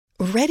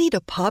Ready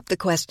to pop the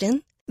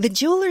question? The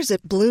jewelers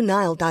at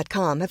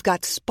BlueNile.com have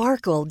got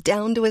sparkle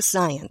down to a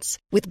science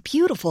with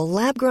beautiful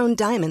lab-grown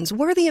diamonds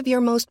worthy of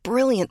your most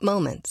brilliant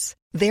moments.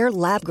 Their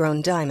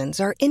lab-grown diamonds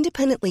are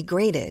independently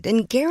graded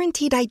and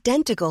guaranteed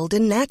identical to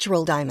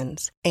natural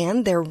diamonds,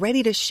 and they're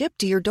ready to ship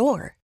to your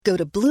door. Go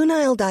to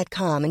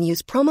BlueNile.com and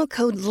use promo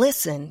code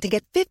LISTEN to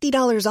get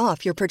 $50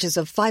 off your purchase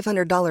of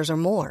 $500 or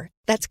more.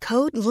 That's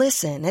code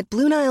LISTEN at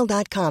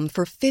BlueNile.com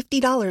for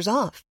 $50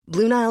 off.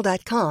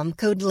 BlueNile.com,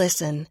 code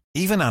LISTEN.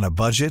 Even on a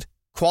budget,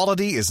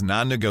 quality is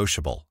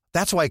non-negotiable.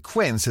 That's why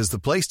Quince is the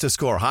place to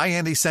score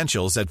high-end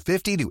essentials at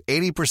 50 to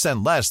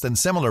 80% less than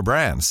similar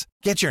brands.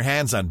 Get your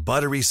hands on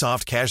buttery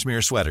soft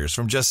cashmere sweaters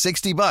from just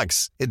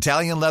 $60,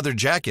 Italian leather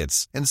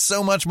jackets, and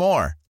so much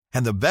more.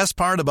 And the best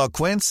part about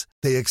Quince,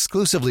 they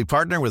exclusively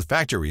partner with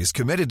factories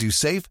committed to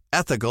safe,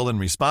 ethical, and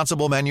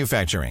responsible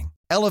manufacturing.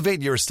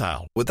 Elevate your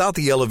style without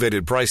the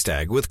elevated price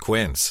tag with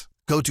Quince.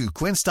 Go to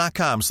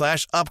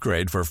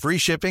quince.com/upgrade for free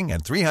shipping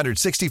and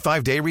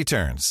 365-day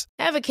returns.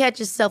 Ever catch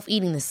yourself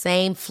eating the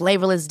same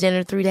flavorless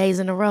dinner 3 days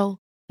in a row?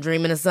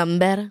 Dreaming of something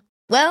better?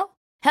 Well,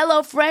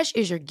 HelloFresh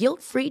is your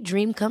guilt-free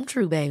dream come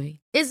true, baby.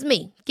 It's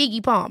me,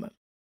 Keke Palmer.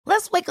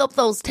 Let's wake up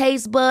those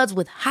taste buds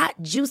with hot,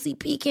 juicy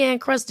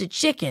pecan-crusted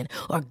chicken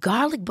or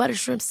garlic butter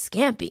shrimp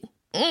scampi.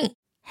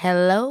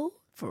 Hello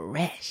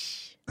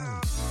Fresh.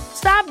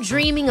 Stop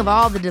dreaming of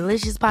all the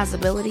delicious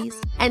possibilities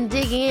and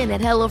dig in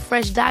at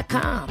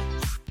HelloFresh.com.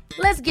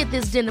 Let's get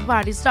this dinner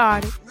party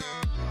started.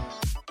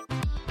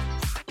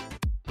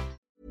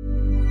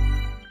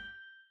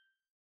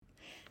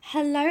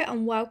 Hello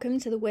and welcome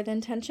to the With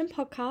Intention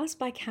podcast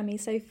by Cami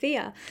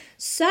Sophia.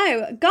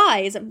 So,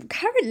 guys,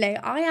 currently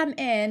I am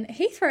in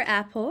Heathrow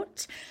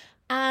Airport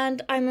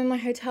and I'm in my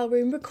hotel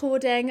room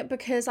recording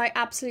because I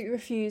absolutely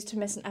refuse to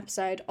miss an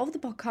episode of the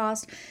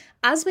podcast.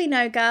 As we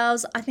know,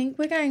 girls, I think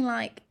we're going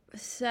like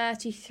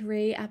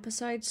 33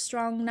 episodes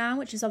strong now,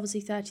 which is obviously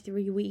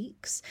 33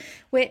 weeks,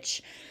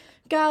 which,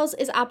 girls,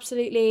 is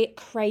absolutely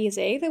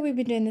crazy that we've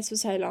been doing this for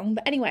so long.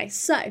 But anyway,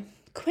 so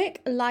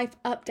quick life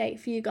update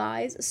for you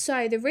guys.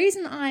 So the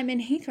reason I'm in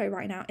Heathrow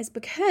right now is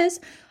because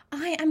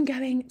I am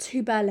going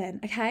to Berlin,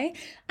 okay?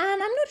 And I'm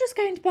not just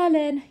going to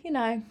Berlin,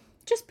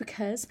 just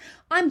because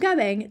I'm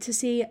going to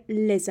see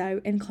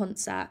Lizzo in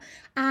concert.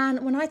 And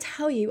when I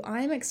tell you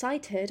I'm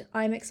excited.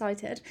 And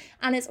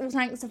it's all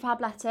thanks to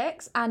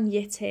Fabletics and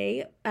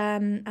Yitty,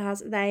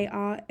 as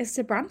it's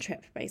a brand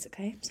trip,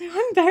 basically. So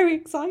I'm very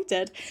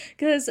excited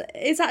because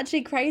it's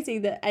actually crazy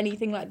that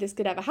anything like this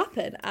could ever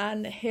happen.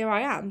 And here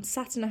I am,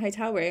 sat in a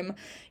hotel room,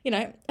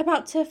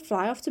 about to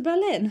fly off to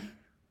Berlin.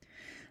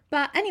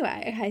 But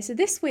anyway, okay, so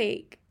this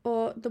week,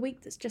 or the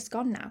week that's just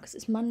gone now, because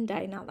it's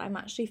Monday now that I'm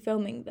actually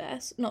recording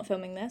this.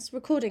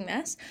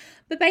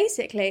 But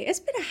basically,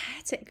 it's been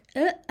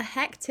a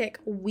hectic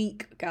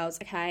week, girls,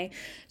 okay?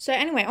 So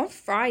anyway, on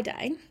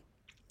Friday,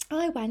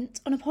 I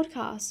went on a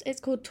podcast. It's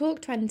called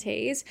Talk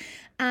 20s,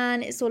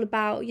 and it's all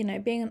about,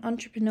 being an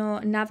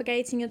entrepreneur,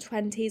 navigating your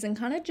 20s, and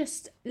kind of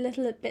just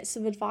little bits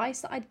of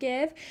advice that I'd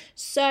give.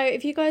 So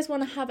if you guys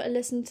want to have a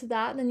listen to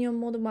that, then you're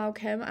more than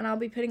welcome, and I'll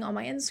be putting it on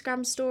my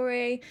Instagram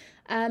story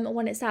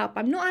when it's out.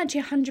 But I'm not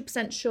actually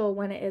 100% sure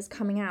when it is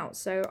coming out,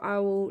 so I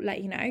will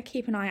let you know.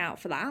 Keep an eye out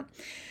for that.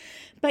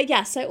 But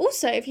yeah, so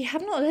also, if you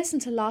have not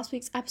listened to last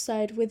week's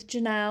episode with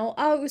Janelle,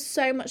 it was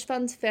so much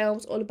fun to film.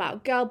 It's all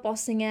about girl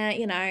bossing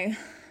it,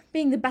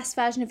 being the best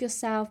version of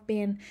yourself,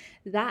 being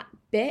that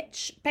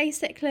bitch,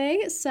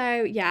 basically.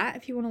 So yeah,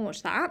 if you want to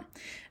watch that.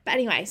 But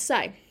anyway,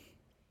 so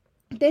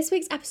this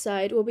week's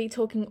episode will be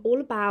talking all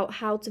about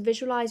how to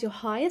visualize your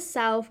higher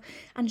self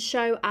and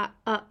show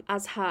up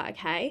as her,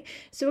 okay?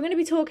 So we're going to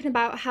be talking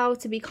about how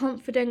to be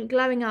confident,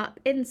 glowing up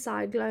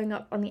inside, glowing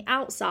up on the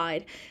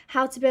outside,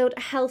 how to build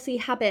healthy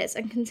habits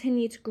and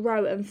continue to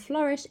grow and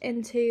flourish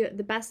into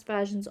the best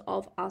versions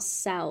of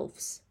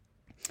ourselves.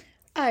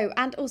 Oh,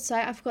 and also,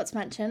 I forgot to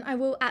mention, I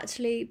will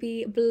actually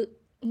be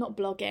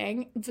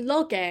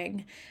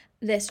vlogging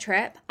this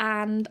trip,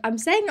 and I'm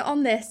saying it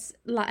on this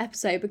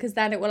episode because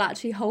then it will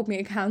actually hold me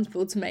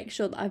accountable to make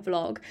sure that I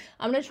vlog.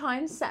 I'm going to try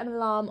and set an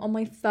alarm on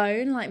my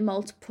phone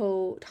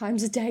multiple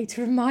times a day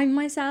to remind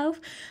myself,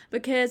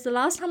 because the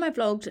last time I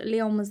vlogged,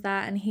 Leon was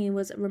there and he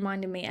was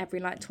reminding me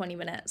every 20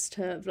 minutes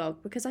to vlog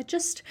because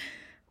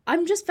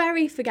I'm just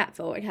very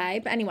forgetful, okay?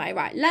 But anyway,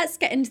 right, let's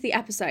get into the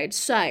episode.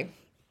 So,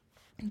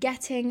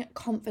 getting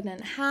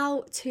confident.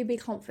 How to be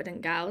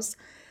confident, girls.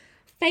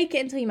 Fake it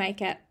until you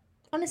make it.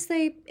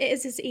 Honestly, it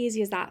is as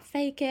easy as that.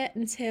 Fake it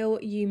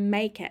until you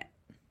make it.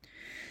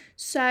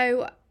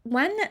 So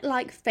when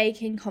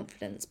faking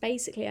confidence,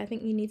 basically, I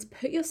think you need to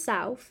put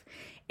yourself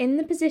in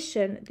the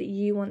position that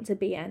you want to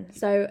be in.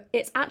 So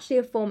it's actually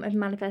a form of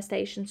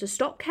manifestation. So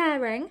stop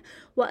caring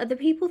what other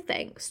people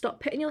think. Stop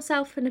putting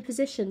yourself in a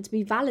position to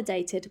be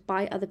validated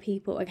by other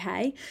people,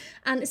 okay?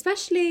 And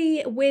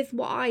especially with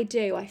what I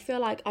do, I feel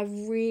like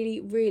I've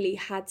really, really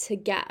had to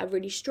get a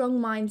really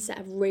strong mindset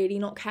of really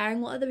not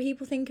caring what other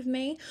people think of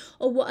me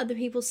or what other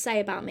people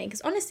say about me.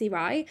 Because honestly,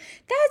 right,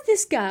 there's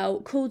this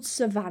girl called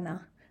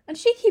Savannah. And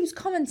she keeps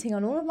commenting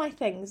on all of my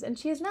things, and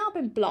she has now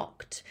been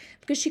blocked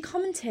because she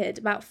commented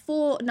about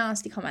 4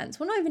 nasty comments.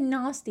 Well, not even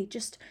nasty,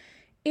 just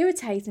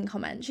irritating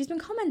comments. She's been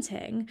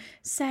commenting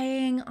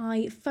saying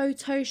I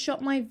photoshopped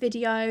my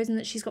videos and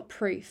that she's got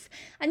proof.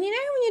 And you know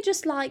when you're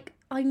just like,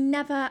 I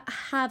never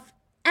have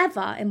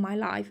ever in my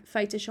life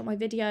photoshopped my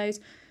videos,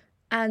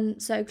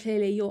 and so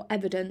clearly your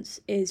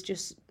evidence is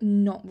just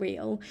not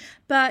real.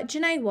 But do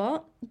you know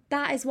what?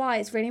 That is why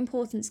it's really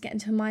important to get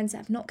into a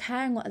mindset of not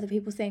caring what other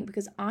people think,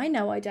 because I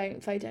know I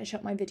don't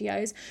Photoshop my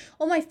videos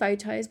or my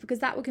photos, because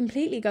that would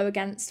completely go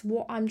against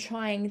what I'm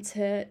trying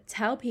to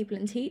tell people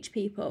and teach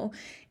people,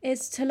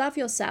 is to love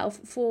yourself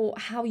for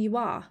how you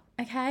are.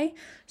 Okay?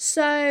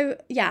 So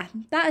yeah,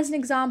 that is an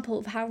example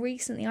of how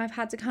recently I've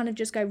had to kind of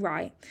just go,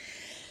 right,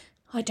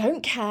 I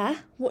don't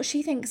care what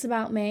she thinks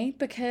about me,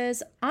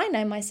 because I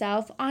know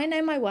myself, I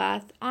know my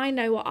worth, I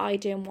know what I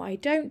do and what I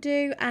don't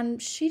do, and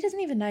she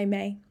doesn't even know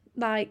me.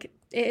 Like,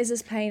 it is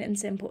as plain and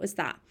simple as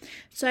that.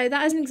 So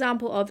that is an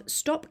example of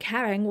stop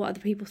caring what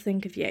other people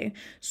think of you.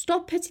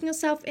 Stop putting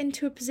yourself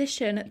into a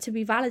position to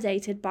be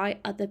validated by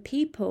other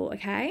people,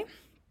 okay?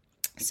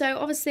 So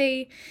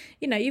obviously,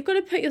 you know, you've got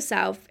to put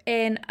yourself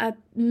in a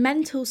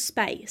mental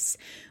space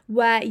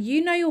where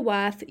you know your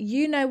worth,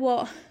 you know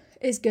what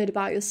is good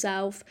about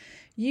yourself,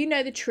 you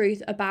know the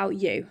truth about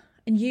you,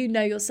 and you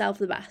know yourself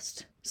the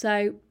best.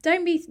 So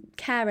don't be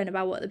caring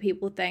about what the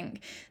people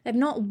think. They've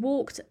not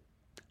walked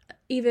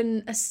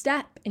even a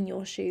step in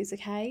your shoes,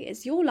 okay?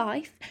 It's your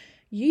life.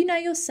 You know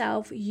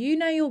yourself, you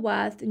know your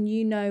worth, and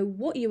you know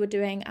what you are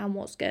doing and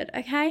what's good,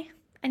 okay?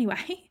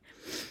 Anyway,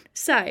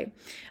 so, and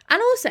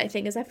also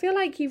thing is, I feel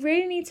like you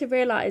really need to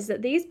realise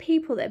that these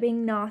people that are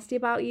being nasty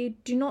about you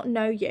do not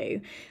know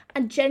you,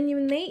 and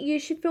genuinely you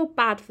should feel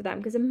bad for them,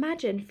 because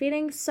imagine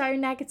feeling so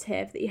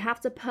negative that you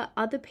have to put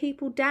other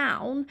people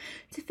down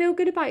to feel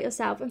good about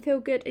yourself and feel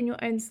good in your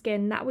own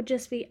skin. That would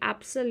just be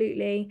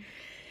absolutely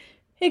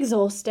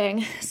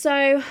exhausting.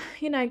 So,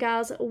 you know,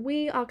 girls,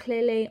 we are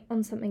clearly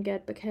on something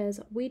good, because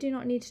we do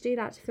not need to do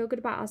that to feel good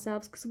about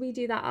ourselves, because we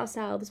do that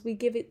ourselves. We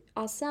give it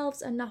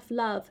ourselves enough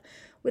love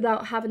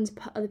without having to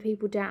put other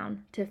people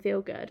down to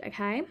feel good,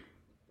 okay?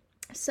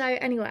 So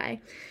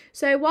anyway,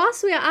 so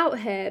whilst we are out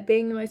here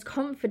being the most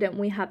confident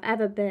we have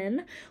ever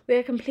been, we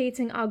are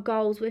completing our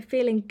goals, we're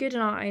feeling good in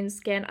our own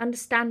skin,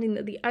 understanding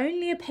that the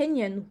only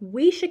opinion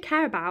we should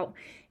care about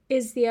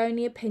is the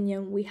only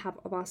opinion we have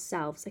of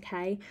ourselves,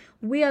 okay?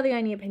 We are the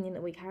only opinion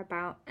that we care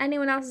about.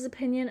 Anyone else's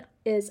opinion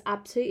is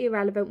absolutely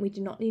irrelevant. We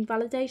do not need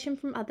validation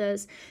from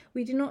others.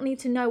 We do not need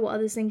to know what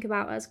others think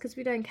about us, because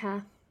we don't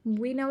care.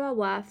 We know our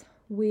worth.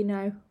 We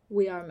know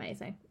we are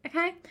amazing,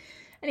 okay?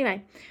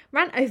 Anyway,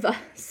 rant over.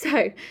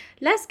 So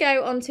let's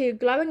go on to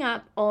glowing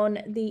up on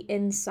the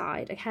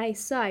inside, okay?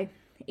 So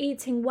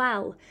eating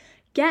well.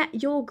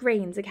 Get your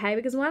greens, okay?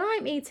 Because when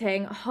I'm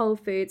eating whole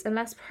foods and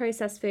less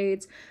processed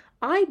foods,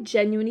 I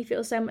genuinely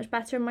feel so much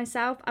better in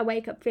myself. I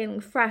wake up feeling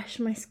fresh,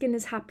 my skin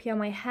is happier,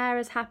 my hair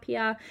is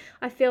happier,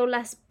 I feel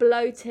less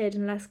bloated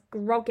and less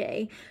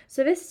groggy.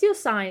 So this is your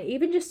sign,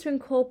 even just to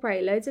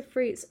incorporate loads of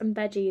fruits and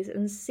veggies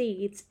and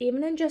seeds,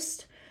 even in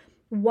just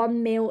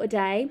one meal a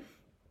day,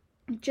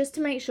 just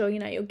to make sure, you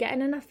know, you're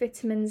getting enough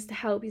vitamins to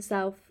help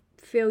yourself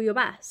feel your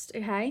best,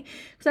 okay?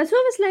 Because I saw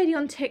this lady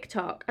on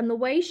TikTok, and the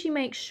way she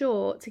makes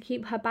sure to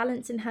keep her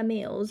balance in her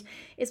meals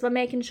is by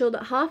making sure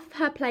that half of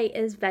her plate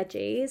is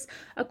veggies,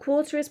 a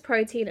quarter is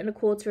protein, and a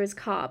quarter is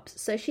carbs.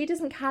 So she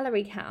doesn't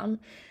calorie count,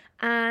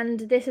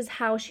 and this is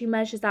how she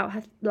measures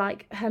out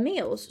her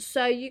meals.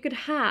 So you could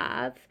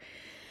have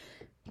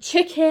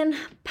chicken,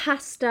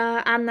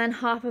 pasta, and then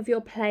half of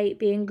your plate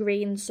being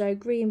green, so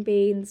green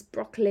beans,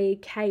 broccoli,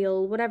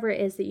 kale, whatever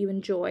it is that you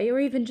enjoy, or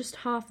even just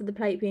half of the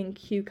plate being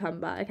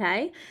cucumber,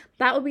 okay?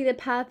 That would be the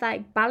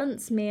perfect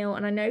balanced meal,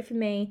 and I know for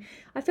me,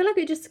 I feel like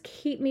it just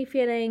keep me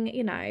feeling,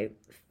 you know,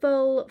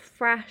 full,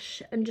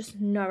 fresh, and just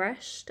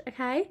nourished,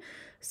 okay?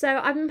 So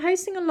I've been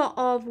posting a lot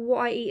of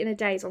what I eat in a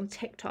day on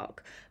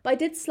TikTok, but I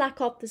did slack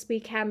off this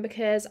weekend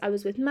because I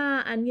was with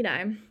Matt, and, you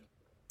know,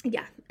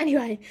 yeah,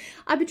 anyway,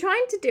 I've been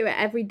trying to do it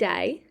every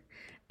day,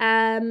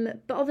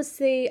 but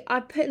obviously I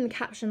put in the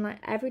caption, like,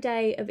 every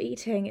day of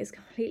eating is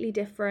completely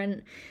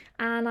different,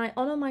 and I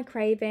honour my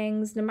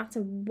cravings no matter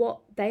what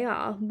they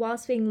are,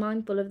 whilst being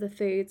mindful of the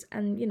foods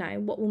and, you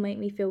know, what will make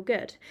me feel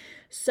good.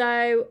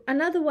 So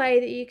another way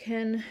that you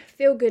can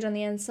feel good on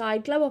the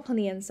inside, glow up on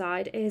the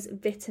inside, is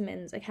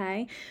vitamins,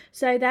 okay?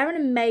 So they're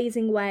an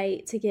amazing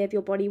way to give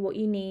your body what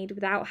you need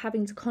without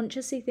having to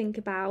consciously think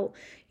about,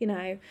 you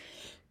know,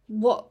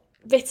 what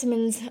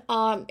vitamins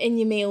are in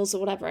your meals or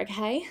whatever,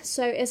 okay?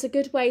 So it's a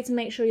good way to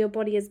make sure your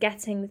body is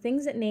getting the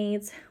things it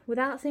needs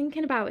without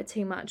thinking about it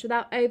too much,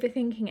 without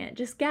overthinking it.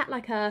 Just get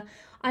like I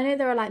know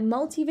there are like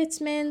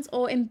multivitamins,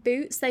 or in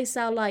Boots they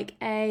sell like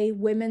a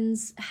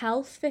women's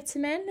health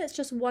vitamin. It's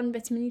just one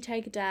vitamin you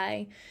take a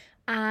day,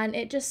 and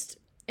it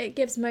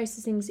gives most of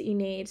the things that you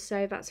need.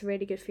 So that's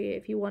really good for you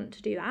if you want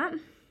to do that.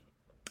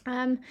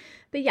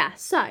 But yeah,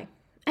 so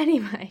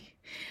anyway,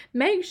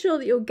 Make sure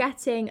that you're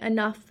getting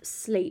enough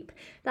sleep.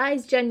 That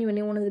is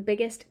genuinely one of the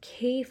biggest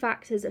key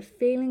factors of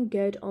feeling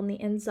good on the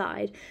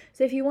inside.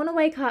 So if you want to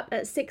wake up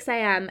at 6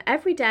 a.m.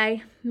 every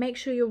day, make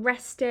sure you're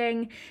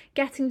resting,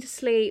 getting to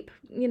sleep,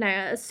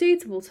 at a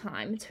suitable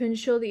time to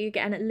ensure that you're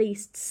getting at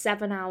least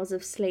 7 hours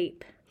of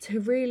sleep to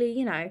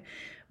really,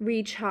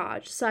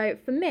 recharge. So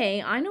for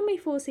me, I normally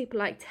fall asleep at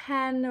like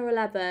 10 or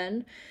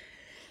 11,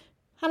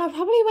 and I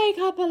probably wake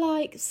up at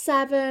like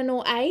 7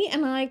 or 8,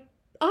 and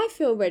I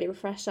feel really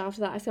refreshed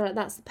after that. I feel like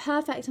that's the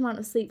perfect amount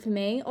of sleep for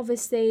me.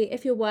 Obviously,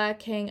 if you're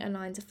working a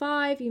 9 to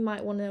 5, you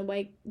might want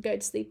to go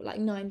to sleep at like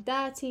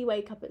 9:30,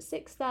 wake up at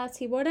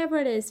 6:30, whatever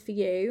it is for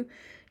you.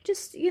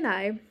 Just,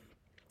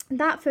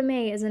 that for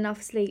me is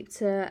enough sleep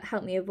to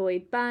help me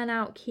avoid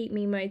burnout, keep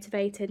me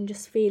motivated and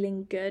just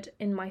feeling good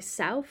in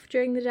myself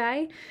during the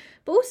day.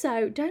 But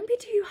also, don't be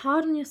too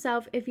hard on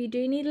yourself if you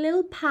do need a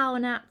little power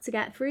nap to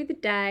get through the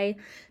day.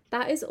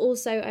 That is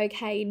also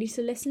okay. You need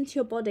to listen to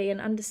your body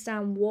and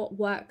understand what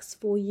works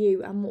for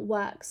you and what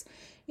works,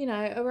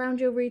 around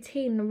your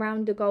routine,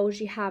 around the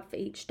goals you have for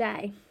each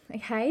day.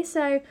 Okay,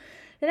 so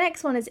the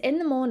next one is in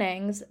the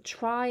mornings,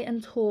 try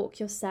and talk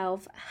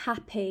yourself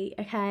happy,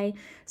 okay?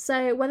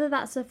 So whether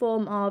that's a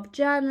form of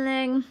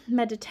journaling,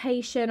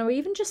 meditation, or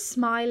even just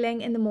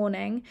smiling in the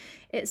morning,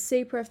 it's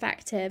super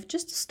effective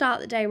just to start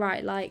the day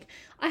right. Like,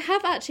 I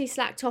have actually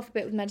slacked off a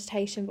bit with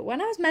meditation, but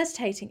when I was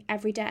meditating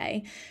every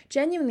day,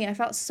 genuinely, I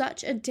felt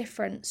such a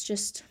difference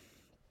just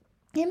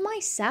in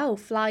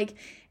myself.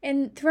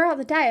 Throughout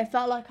the day, I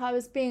felt like I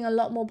was being a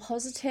lot more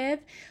positive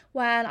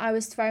when I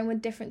was thrown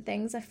with different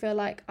things. I feel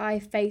like I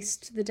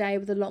faced the day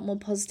with a lot more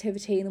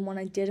positivity than when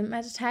I didn't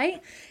meditate.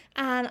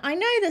 And I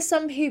know that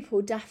some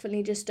people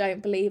definitely just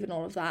don't believe in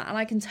all of that, and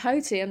I can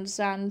totally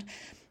understand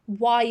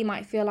why you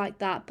might feel like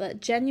that, but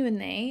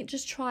genuinely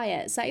just try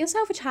it. Set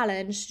yourself a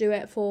challenge to do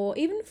it for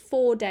even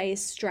 4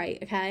 days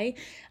straight, okay?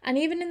 And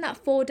even in that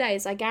 4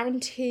 days, I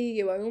guarantee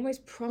you, I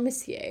almost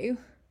promise you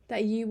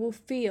that you will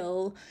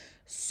feel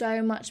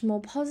so much more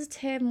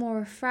positive, more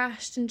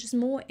refreshed, and just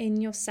more in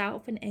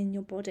yourself and in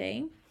your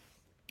body.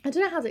 I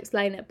don't know how to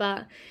explain it,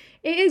 but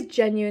it is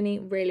genuinely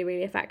really,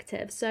 really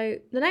effective. So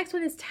the next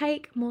one is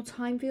take more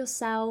time for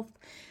yourself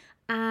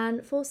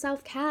and for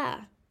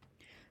self-care.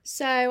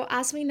 So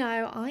as we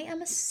know, I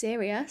am a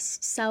serious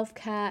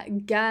self-care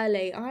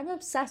girly. I'm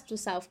obsessed with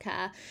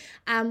self-care.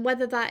 And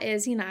whether that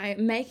is,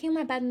 making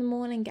my bed in the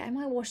morning, getting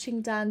my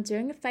washing done,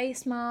 doing a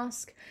face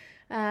mask,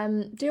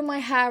 doing my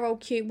hair all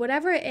cute,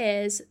 whatever it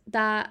is,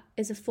 that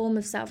is a form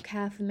of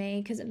self-care for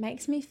me, because it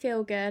makes me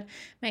feel good,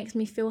 makes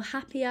me feel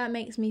happier,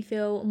 makes me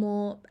feel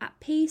more at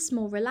peace,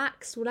 more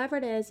relaxed. Whatever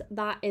it is,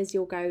 that is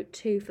your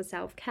go-to for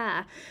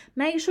self-care.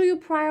 Make sure you're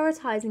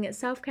prioritizing it.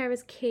 Self-care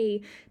is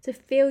key to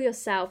feel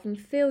yourself and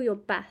feel your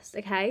best,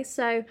 okay?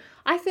 So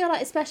I feel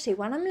like, especially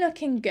when I'm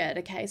looking good,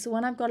 okay, so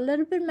when I've got a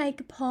little bit of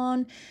makeup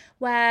on,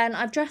 when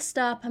I've dressed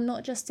up, I'm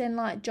not just in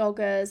like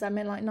joggers, I'm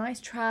in like nice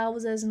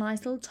trousers, a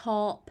nice little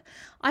top,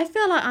 I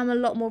feel like I'm a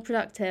lot more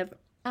productive.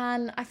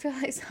 And I feel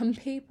like some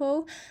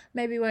people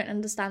maybe won't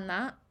understand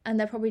that, and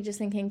they're probably just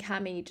thinking,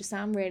 Cammy, you just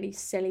sound really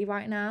silly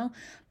right now.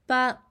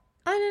 But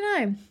I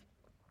don't know.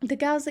 The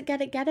girls that get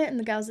it, and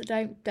the girls that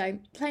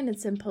don't. Plain and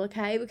simple,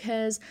 okay?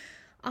 Because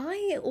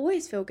I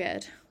always feel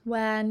good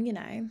when,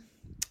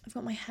 I've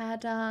got my hair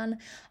done,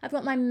 I've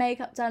got my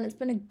makeup done, it's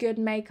been a good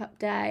makeup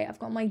day, I've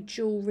got my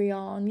jewellery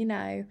on,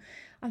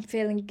 I'm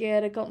feeling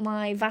good. I got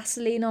my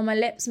Vaseline on my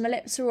lips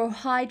are all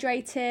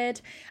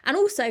hydrated. And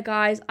also,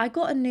 guys, I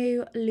got a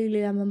new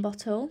Lululemon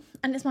bottle,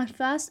 and it's my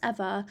first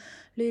ever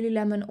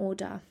Lululemon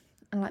order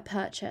and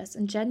purchase,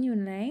 and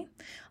genuinely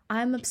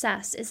I'm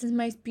obsessed. It's the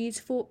most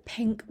beautiful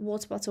pink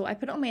water bottle. I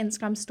put it on my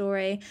Instagram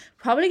story.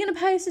 Probably going to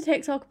post a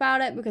TikTok about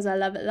it because I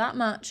love it that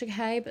much,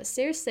 okay? But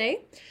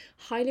seriously,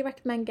 highly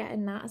recommend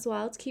getting that as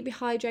well to keep you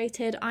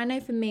hydrated. I know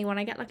for me, when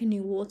I get a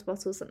new water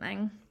bottle or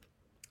something,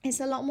 it's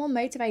a lot more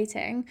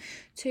motivating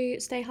to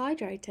stay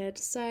hydrated.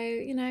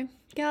 So,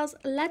 girls,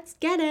 let's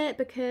get it,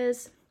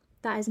 because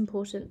that is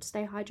important to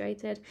stay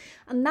hydrated.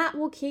 And that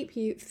will keep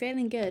you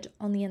feeling good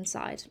on the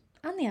inside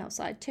and the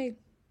outside too.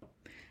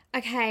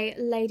 Okay,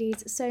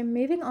 ladies, so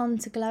moving on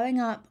to glowing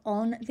up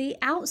on the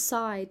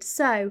outside.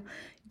 So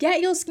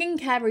get your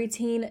skincare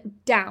routine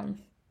down.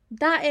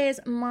 That is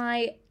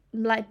my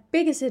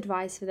biggest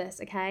advice for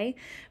this, okay?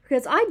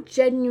 Because I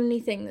genuinely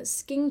think that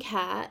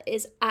skincare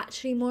is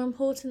actually more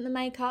important than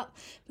makeup,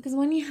 because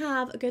when you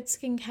have a good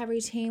skincare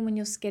routine, when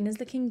your skin is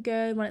looking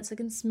good, when it's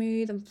looking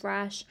smooth and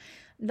fresh,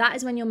 that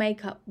is when your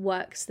makeup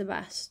works the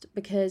best,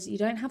 because you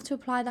don't have to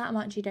apply that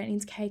much, you don't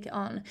need to cake it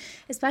on.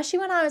 Especially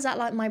when I was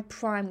at my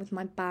prime with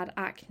my bad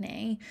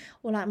acne,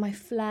 or my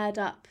flared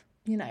up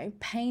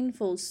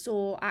painful,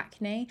 sore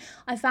acne,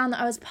 I found that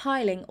I was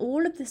piling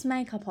all of this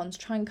makeup on to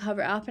try and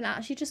cover it up, and it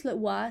actually just looked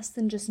worse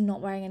than just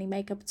not wearing any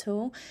makeup at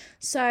all.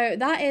 So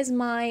that is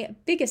my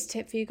biggest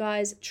tip for you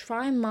guys.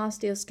 Try and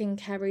master your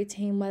skincare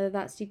routine, whether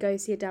that's you go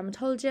see a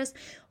dermatologist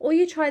or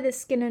you try this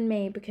Skin and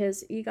Me,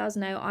 because you guys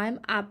know I'm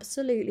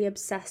absolutely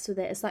obsessed with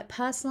it. It's like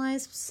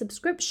personalized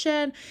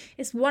subscription.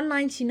 It's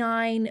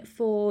 $1.99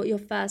 for your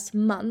first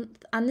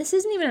month, and this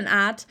isn't even an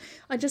ad.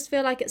 I just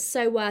feel like it's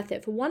so worth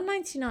it. For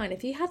 $1.99,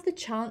 if you have the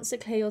chance to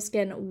clear your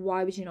skin,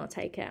 why would you not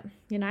take it,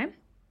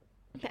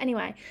 But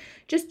anyway,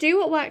 just do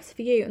what works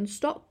for you and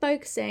stop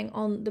focusing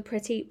on the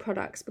pretty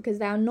products, because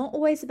they are not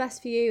always the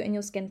best for you and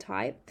your skin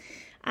type.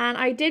 And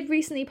I did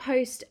recently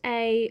post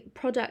a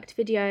product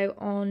video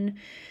on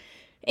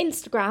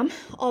Instagram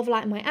of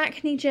like my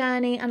acne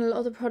journey and a lot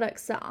of the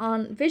products that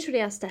aren't visually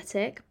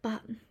aesthetic,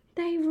 but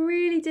they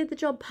really did the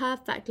job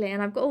perfectly,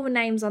 and I've got all the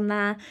names on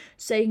there,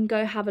 so you can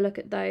go have a look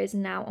at those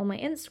now on my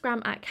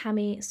Instagram at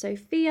Cami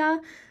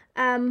Sophia.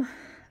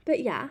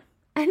 But yeah,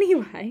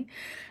 anyway,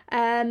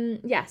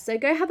 so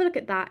go have a look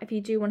at that if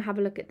you do want to have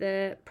a look at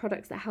the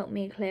products that help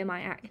me clear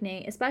my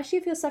acne, especially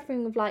if you're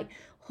suffering with like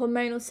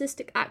hormonal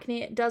cystic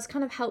acne. It does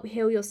kind of help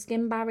heal your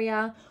skin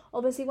barrier.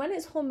 Obviously, when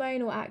it's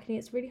hormonal acne,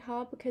 it's really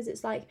hard because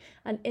it's like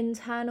an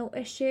internal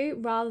issue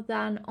rather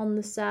than on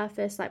the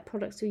surface, like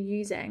products you're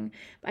using.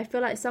 But I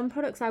feel like some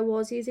products I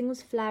was using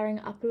was flaring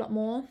up a lot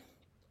more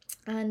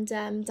and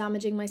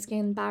damaging my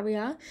skin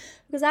barrier,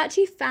 because I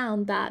actually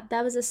found that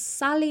there was a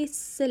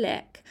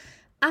salicylic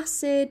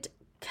acid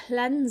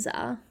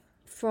cleanser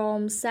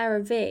from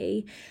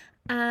CeraVe,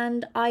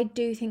 and I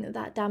do think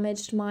that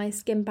damaged my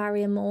skin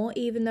barrier more,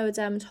 even though a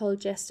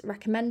dermatologist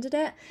recommended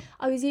it.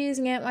 I was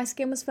using it, my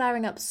skin was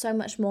flaring up so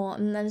much more,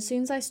 and then as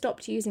soon as I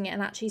stopped using it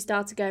and actually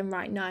started going,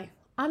 right, no,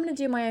 I'm going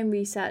to do my own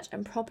research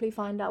and properly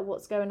find out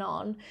what's going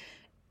on,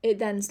 it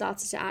then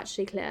started to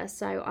actually clear.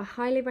 So I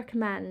highly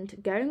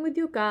recommend going with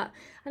your gut.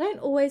 I don't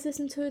always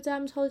listen to a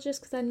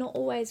dermatologist because they're not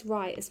always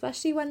right,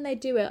 especially when they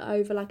do it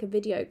over like a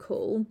video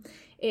call.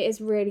 It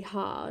is really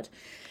hard.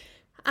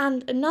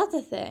 And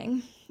another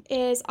thing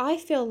is, I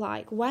feel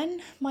like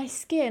when my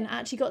skin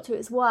actually got to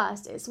its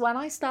worst, it's when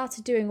I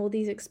started doing all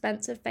these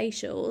expensive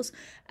facials,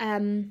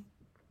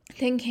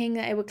 thinking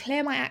that it would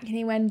clear my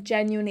acne, when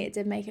genuinely it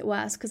did make it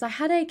worse, because I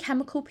had a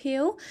chemical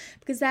peel,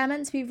 because they're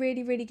meant to be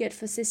really, really good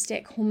for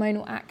cystic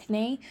hormonal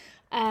acne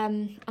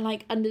and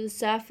like under the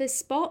surface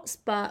spots,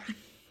 but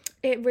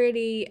it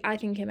really, I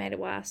think it made it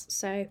worse.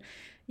 So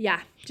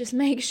yeah, just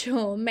make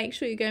sure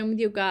you're going with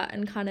your gut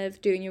and kind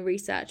of doing your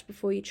research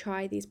before you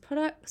try these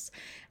products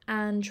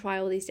and try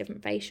all these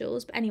different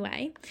facials. But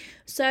anyway,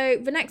 so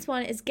the next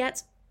one is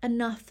get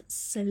enough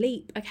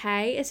sleep.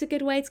 Okay, it's a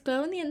good way to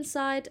glow on the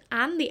inside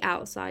and the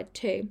outside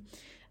too.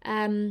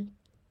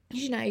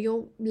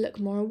 You'll look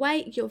more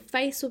awake, your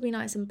face will be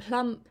nice and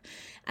plump,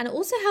 and it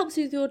also helps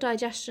with your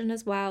digestion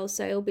as well,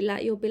 so you'll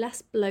be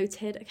less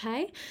bloated,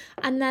 okay?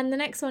 And then the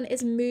next one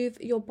is move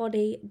your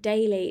body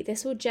daily.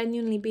 This will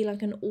genuinely be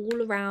like an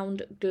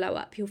all-around glow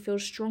up. You'll feel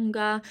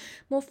stronger,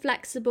 more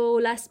flexible,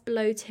 less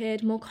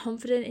bloated, more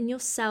confident in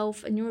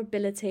yourself and your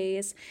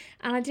abilities.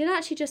 And I did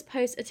actually just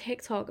post a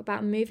TikTok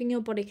about moving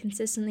your body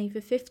consistently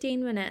for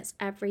 15 minutes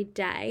every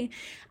day,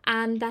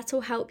 and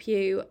that'll help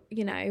you,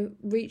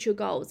 reach your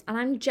goals. And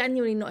I'm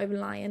genuinely not even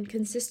lying.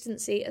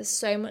 Consistency is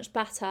so much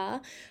better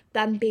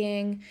than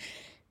being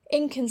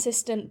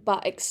inconsistent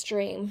but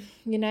extreme.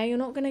 You're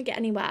not going to get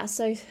anywhere.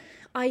 So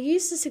I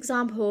used this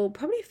example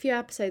probably a few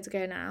episodes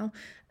ago now,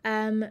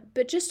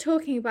 but just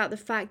talking about the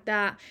fact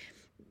that,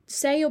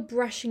 say you're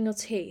brushing your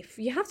teeth,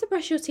 you have to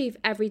brush your teeth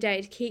every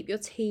day to keep your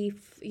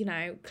teeth,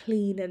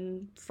 clean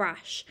and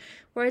fresh.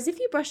 Whereas if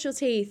you brush your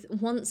teeth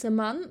once a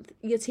month,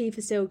 your teeth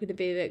are still going to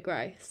be a bit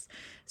gross.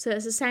 So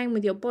it's the same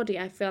with your body.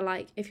 I feel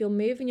like if you're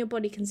moving your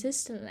body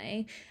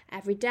consistently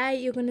every day,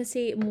 you're going to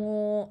see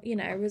more,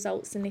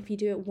 results than if you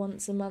do it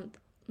once a month,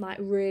 like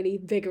really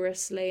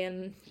vigorously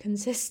and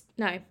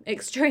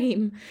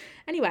extreme.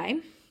 Anyway,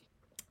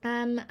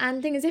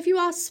 and thing is, if you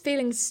are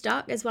feeling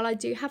stuck as well, I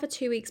do have a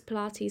 2 weeks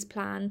Pilates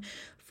plan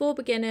for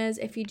beginners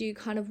if you do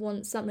kind of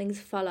want something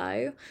to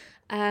follow,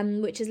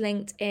 which is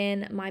linked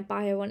in my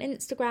bio on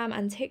Instagram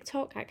and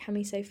TikTok at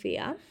Cami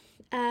Sophia.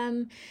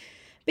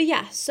 But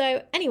yeah,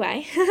 so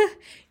anyway,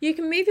 you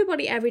can move your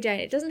body every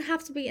day. It doesn't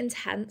have to be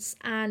intense,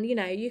 and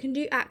you can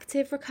do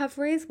active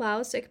recovery as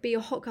well. So it could be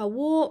your hot girl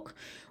walk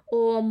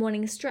or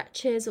morning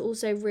stretches are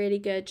also really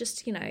good, just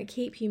to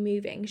keep you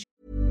moving.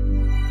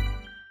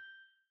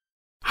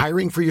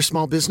 Hiring for your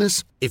small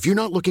business? If you're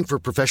not looking for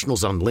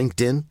professionals on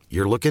LinkedIn,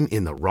 you're looking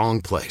in the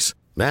wrong place.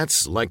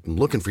 That's like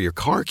looking for your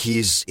car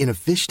keys in a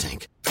fish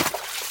tank.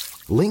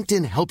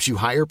 LinkedIn helps you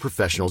hire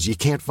professionals you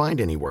can't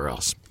find anywhere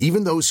else,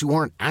 even those who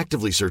aren't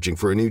actively searching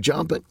for a new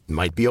job but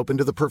might be open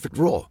to the perfect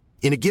role.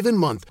 In a given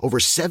month, over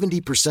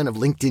 70% of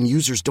LinkedIn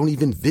users don't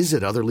even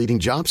visit other leading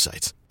job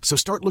sites. So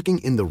start looking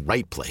in the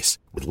right place.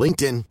 With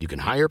LinkedIn, you can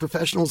hire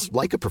professionals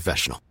like a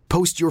professional.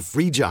 Post your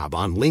free job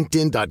on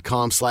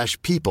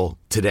linkedin.com/people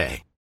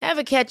today.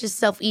 Ever catch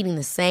yourself eating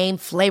the same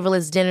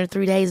flavorless dinner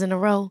 3 days in a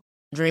row?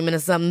 Dreaming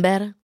of something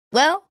better?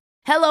 Well,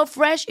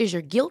 HelloFresh is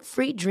your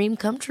guilt-free dream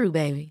come true,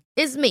 baby.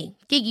 It's me,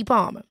 Keke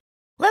Palmer.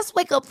 Let's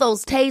wake up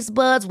those taste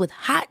buds with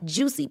hot,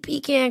 juicy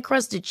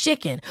pecan-crusted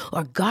chicken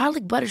or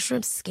garlic butter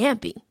shrimp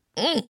scampi.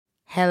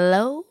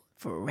 Hello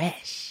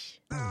Fresh.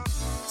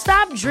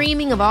 Stop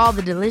dreaming of all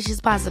the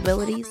delicious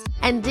possibilities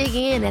and dig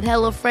in at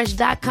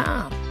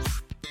HelloFresh.com.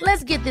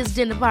 Let's get this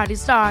dinner party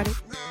started.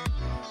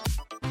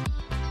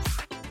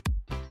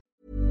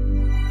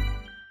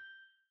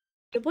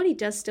 Your body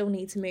does still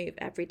need to move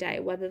every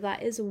day, whether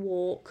that is a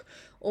walk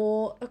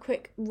or a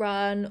quick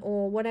run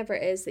or whatever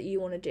it is that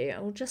you want to do,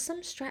 or just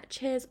some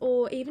stretches,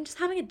 or even just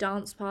having a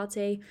dance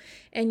party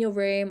in your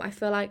room. I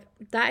feel like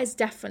that is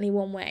definitely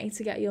one way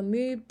to get your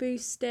mood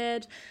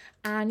boosted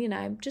and, you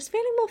know, just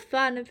feeling more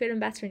fun and feeling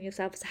better in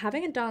yourself, is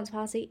having a dance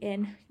party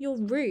in your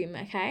room,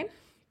 okay?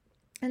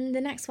 And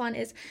the next one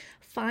is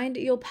find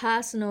your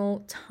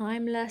personal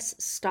timeless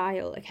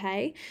style,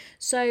 okay?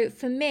 So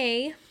for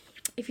me,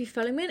 if you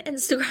follow me on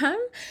Instagram,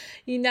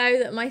 you know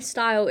that my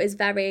style is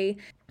very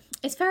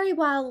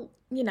well,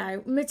 you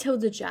know,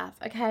 Matilda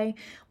Jeff, okay?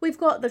 We've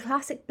got the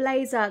classic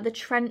blazer, the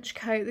trench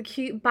coat, the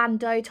cute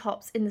bandeau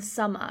tops in the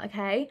summer,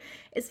 okay?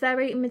 It's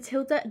very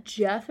Matilda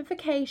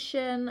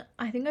Jeffification.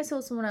 I think I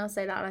saw someone else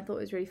say that and I thought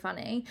it was really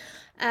funny.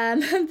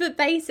 But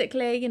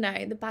basically, you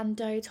know, the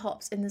bandeau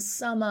tops in the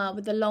summer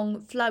with the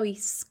long flowy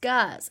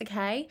skirts,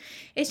 okay?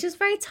 It's just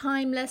very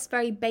timeless,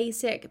 very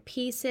basic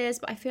pieces,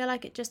 but I feel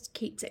like it just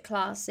keeps it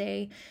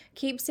classy,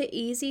 keeps it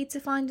easy to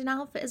find an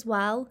outfit as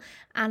well.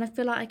 And I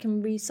feel like I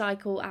can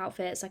recycle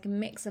outfits, I can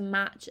mix and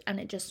match, and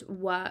it just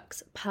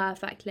works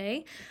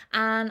perfectly.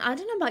 And I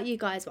don't know about you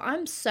guys, but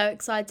I'm so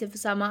excited for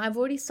summer. I've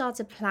already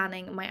started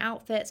planning my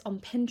outfits on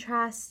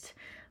Pinterest.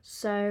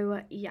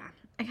 So yeah,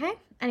 okay?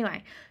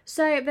 Anyway,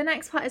 so the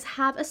next part is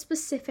have a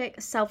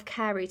specific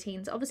self-care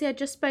routine. So obviously I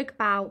just spoke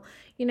about,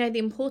 you know, the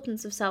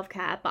importance of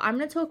self-care, but I'm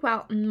going to talk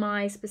about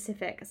my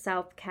specific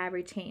self-care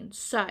routine.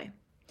 So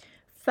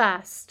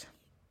first,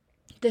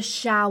 the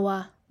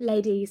shower,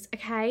 ladies,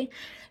 okay?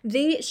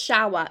 The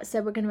shower.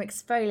 So we're going to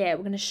exfoliate,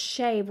 we're going to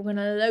shave, we're going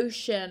to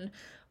lotion,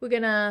 we're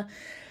going to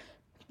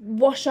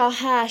wash our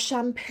hair,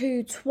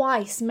 shampoo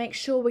twice, make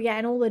sure we're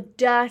getting all the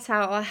dirt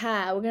out of our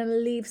hair. We're going to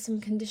leave some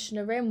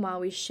conditioner in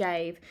while we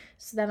shave,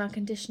 so then our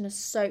conditioner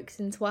soaks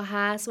into our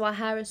hair, so our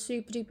hair is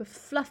super duper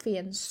fluffy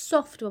and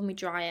soft when we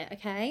dry it,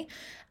 okay?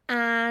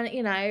 And,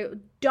 you know,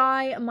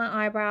 dye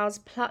my eyebrows,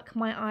 pluck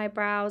my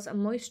eyebrows,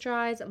 and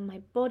moisturize my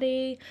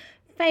body,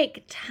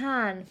 fake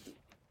tan.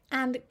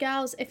 And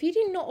girls, if you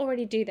do not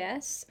already do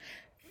this,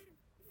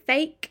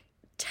 fake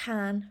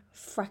tan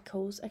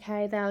freckles,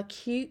 okay? They are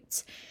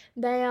cute.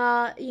 They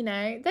are, you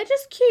know, they're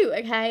just cute,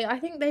 okay? I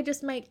think they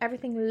just make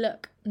everything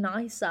look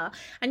nicer.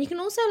 And you can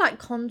also like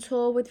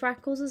contour with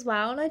freckles as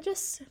well. And I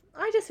just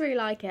really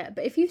like it.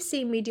 But if you've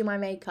seen me do my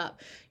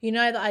makeup, you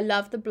know that I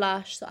love the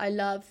blush, that I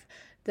love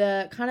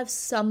the kind of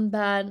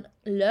sunburn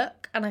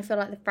look. And I feel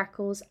like the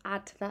freckles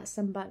add to that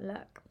sunburn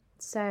look.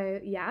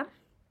 So yeah.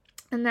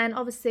 And then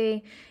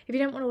obviously, if you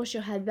don't want to wash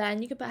your hair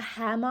then, you could put a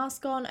hair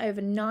mask on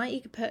overnight.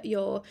 You could put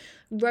your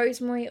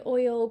rosemary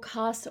oil,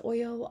 castor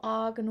oil,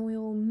 argan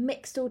oil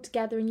mixed all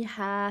together in your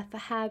hair for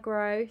hair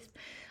growth.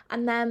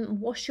 And then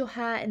wash your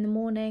hair in the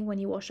morning when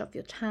you wash off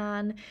your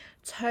tan.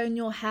 Tone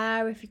your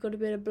hair if you've got a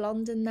bit of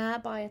blonde in there.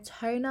 Buy a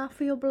toner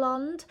for your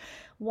blonde.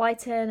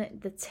 Whiten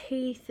the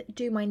teeth.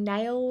 Do my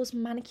nails,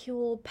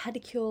 manicure,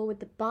 pedicure with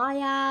the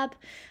Biab.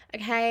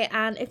 Okay,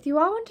 and if you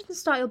are wanting to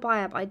start your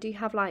Biab, I do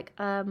have like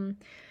a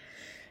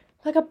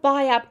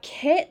Biab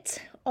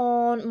kit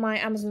on my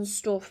Amazon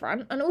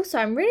storefront. And also,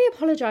 I'm really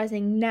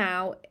apologising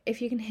now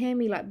if you can hear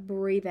me like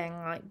breathing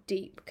like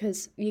deep,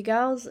 because you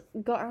girls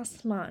got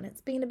asthma and it's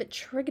been a bit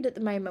triggered at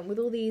the moment with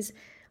all these.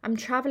 I'm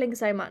travelling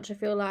so much, I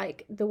feel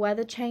like the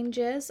weather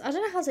changes. I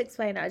don't know how to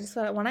explain it. I just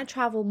feel like when I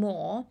travel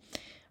more,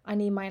 I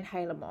need my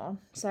inhaler more.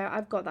 So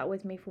I've got that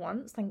with me for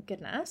once, thank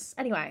goodness.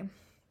 Anyway.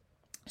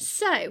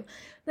 So,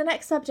 the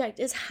next subject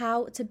is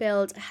how to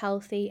build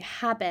healthy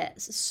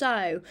habits.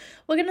 So,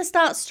 we're going to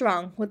start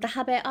strong with the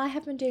habit I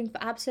have been doing for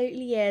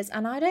absolutely years,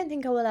 and I don't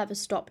think I will ever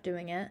stop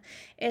doing it,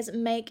 is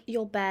make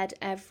your bed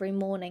every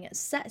morning. It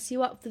sets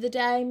you up for the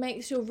day,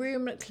 makes your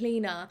room look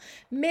cleaner.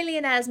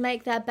 Millionaires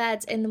make their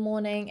beds in the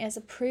morning. It's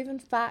a proven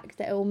fact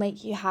that it will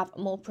make you have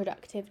a more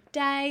productive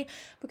day,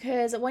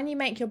 because when you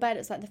make your bed,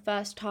 it's like the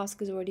first task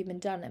has already been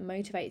done. It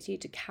motivates you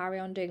to carry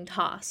on doing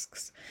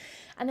tasks.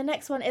 And the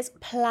next one is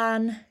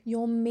plan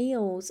your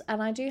meals.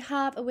 And I do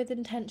have a With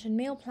Intention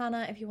meal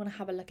planner if you want to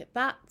have a look at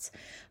that.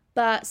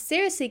 But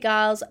seriously,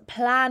 girls,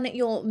 plan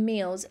your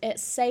meals. It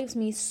saves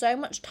me so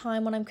much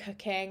time when I'm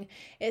cooking.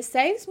 It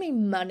saves me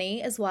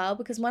money as well,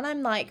 because when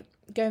I'm like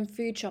going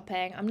food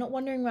shopping, I'm not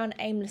wandering around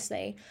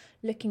aimlessly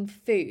looking for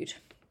food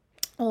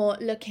or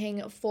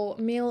looking for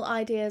meal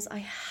ideas. I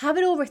have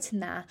it all written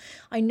there.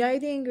 I know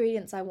the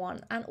ingredients I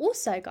want. And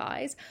also,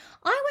 guys,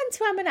 I went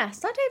to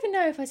M&S. I don't even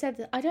know if I said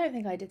that. I don't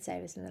think I did say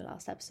this in the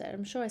last episode.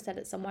 I'm sure I said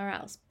it somewhere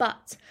else.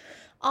 But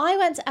I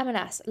went to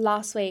M&S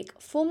last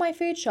week for my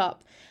food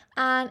shop,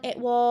 and it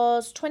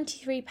was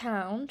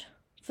 £23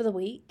 for the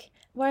week.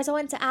 Whereas I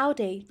went to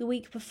Aldi the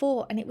week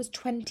before and it was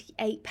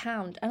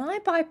 £28. And I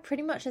buy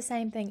pretty much the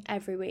same thing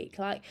every week.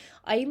 Like,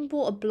 I even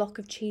bought a block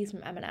of cheese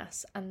from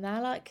M&S and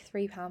they're like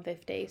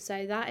 £3.50.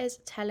 So that is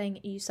telling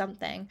you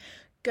something.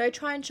 Go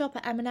try and shop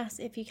at M&S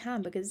if you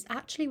can, because it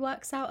actually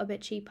works out a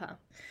bit cheaper.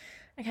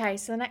 Okay,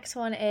 so the next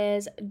one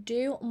is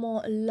do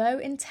more low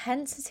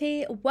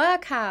intensity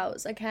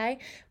workouts, okay?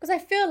 Because I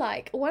feel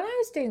like when I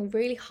was doing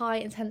really high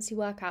intensity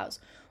workouts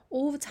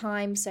all the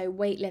time, so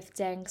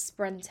weightlifting,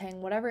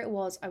 sprinting, whatever it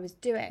was I was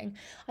doing,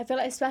 I feel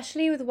like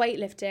especially with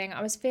weightlifting,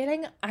 I was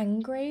feeling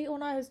angry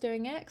when I was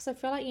doing it, because I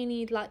feel like you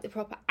need like the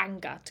proper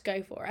anger to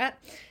go for it.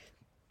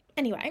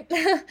 Anyway,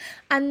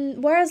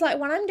 and whereas like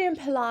when I'm doing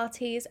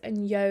Pilates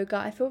and yoga,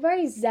 I feel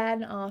very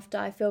zen after.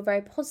 I feel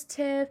very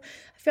positive.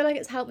 I feel like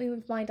it's helped me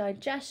with my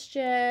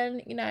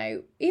digestion, you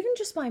know, even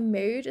just my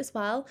mood as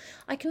well.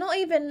 I cannot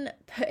even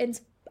put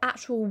into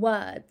actual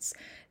words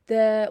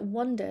the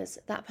wonders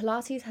that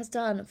Pilates has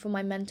done for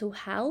my mental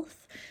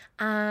health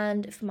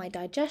and for my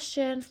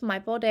digestion, for my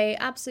body,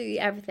 absolutely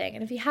everything.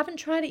 And if you haven't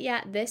tried it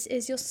yet, this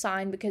is your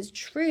sign, because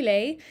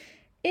truly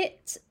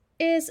it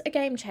is a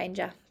game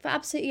changer for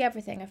absolutely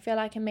everything. I feel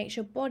like it makes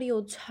your body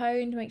all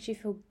toned, makes you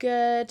feel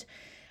good,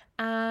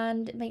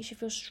 and it makes you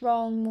feel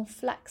strong, more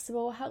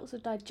flexible, helps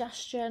with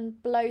digestion,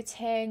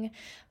 bloating,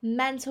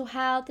 mental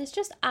health. It's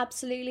just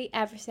absolutely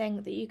everything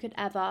that you could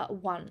ever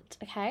want,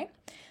 okay?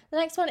 The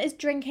next one is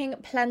drinking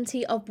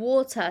plenty of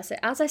water. So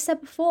as I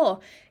said before,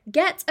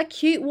 get a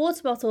cute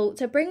water bottle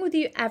to bring with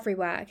you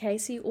everywhere, okay?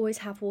 So you always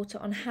have water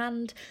on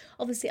hand.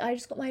 Obviously, I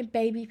just got my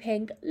baby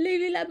pink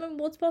Lululemon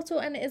water bottle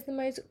and it is the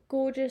most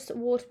gorgeous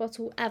water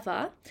bottle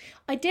ever.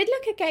 I did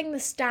look at getting the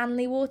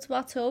Stanley water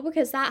bottle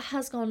because that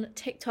has gone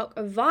TikTok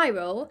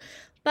viral,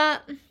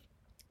 but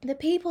the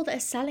people that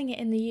are selling it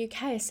in the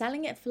UK are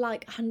selling it for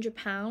like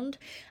 £100,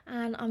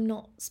 and I'm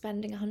not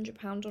spending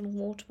 £100 on a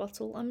water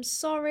bottle. I'm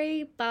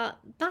sorry, but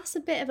that's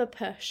a bit of a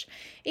push.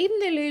 Even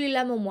the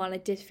Lululemon one I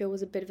did feel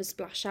was a bit of a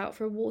splash out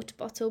for a water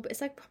bottle, but it's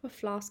like a proper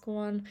flask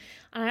one,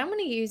 and I am going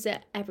to use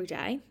it every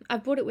day.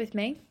 I've brought it with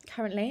me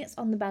currently. It's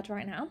on the bed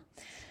right now.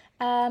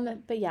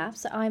 But yeah,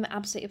 so I'm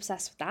absolutely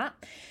obsessed with that.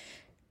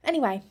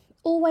 Anyway,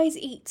 always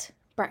eat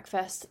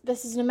breakfast.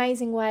 This is an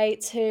amazing way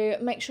to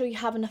make sure you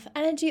have enough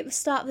energy at the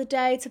start of the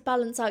day to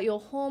balance out your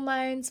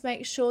hormones,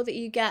 make sure that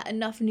you get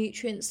enough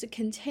nutrients to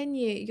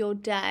continue your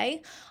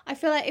day. I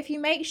feel like if you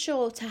make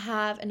sure to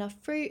have enough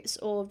fruits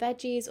or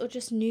veggies or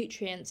just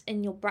nutrients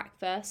in your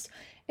breakfast,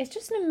 it's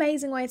just an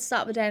amazing way to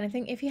start the day. And I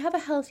think if you have a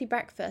healthy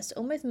breakfast, it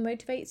almost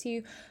motivates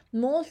you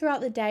more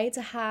throughout the day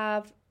to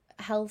have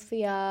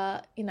healthier,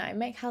 you know,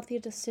 make healthier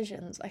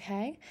decisions,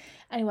 okay?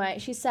 Anyway,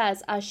 she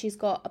says as she's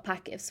got a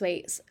packet of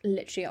sweets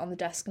literally on the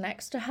desk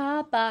next to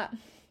her, but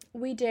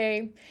we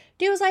do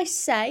as I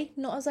say,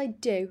 not as I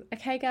do,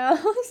 okay,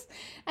 girls?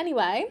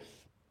 Anyway,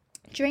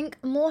 drink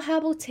more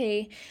herbal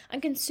tea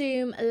and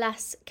consume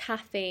less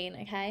caffeine,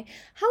 okay?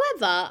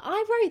 However,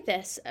 I wrote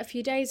this a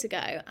few days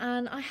ago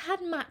and I had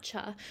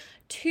matcha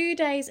 2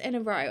 days in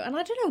a row, and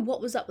I don't know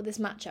what was up with this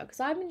matcha because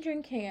I've been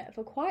drinking it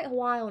for quite a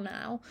while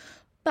now.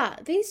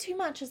 But these two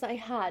matchas that I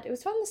had, it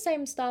was from the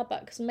same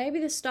Starbucks. Maybe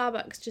the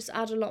Starbucks just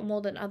add a lot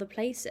more than other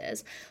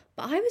places.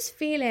 But I was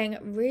feeling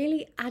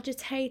really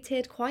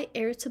agitated, quite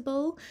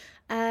irritable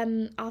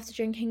after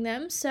drinking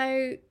them.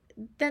 So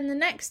then the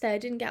next day I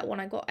didn't get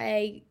one. I got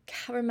a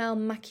caramel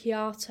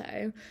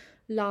macchiato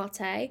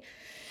latte.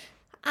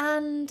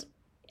 And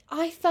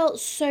I felt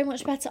so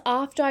much better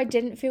after. I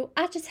didn't feel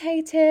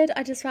agitated.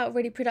 I just felt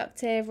really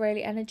productive,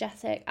 really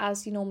energetic,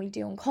 as you normally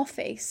do on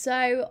coffee.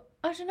 So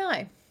I don't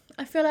know.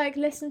 I feel like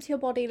listen to your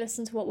body,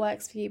 listen to what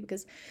works for you,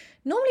 because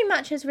normally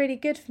matcha is really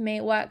good for me.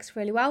 It works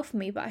really well for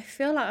me, but I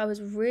feel like I was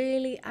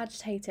really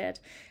agitated,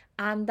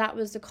 and that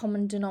was the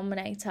common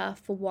denominator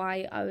for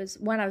when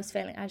I was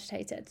feeling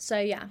agitated. So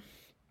yeah.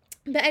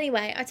 But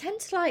anyway, I tend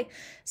to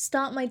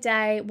start my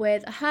day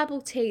with a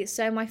herbal tea.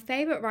 So my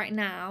favourite right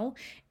now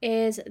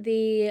is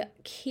the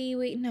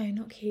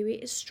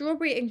it's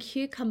strawberry and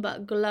cucumber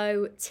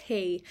glow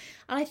tea.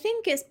 And I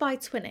think it's by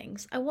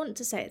Twinings. I want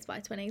to say it's by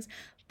Twinings,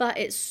 but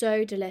it's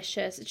so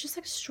delicious. It's just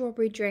like a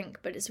strawberry drink,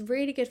 but it's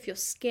really good for your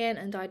skin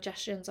and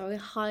digestion. So I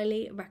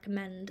highly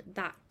recommend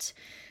that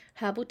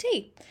herbal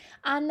tea.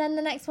 And then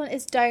the next one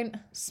is don't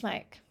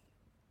smoke.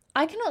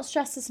 I cannot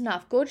stress this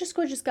enough. Gorgeous,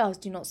 gorgeous girls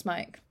do not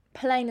smoke.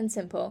 Plain and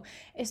simple.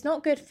 It's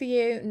not good for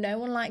you. No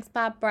one likes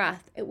bad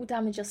breath. It will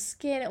damage your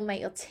skin. It will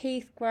make your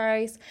teeth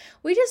gross.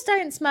 We just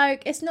don't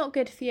smoke. It's not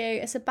good for you.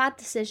 It's a bad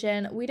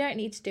decision. We don't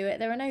need to do it.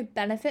 There are no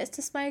benefits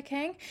to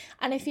smoking.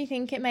 And if you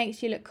think it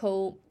makes you look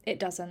cool, it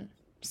doesn't.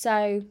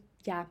 So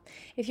yeah,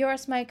 if you're a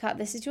smoker,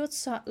 this is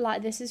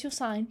your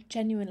sign,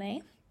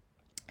 genuinely,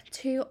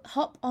 to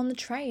hop on the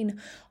train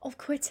of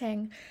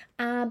quitting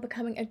and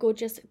becoming a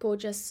gorgeous,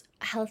 gorgeous,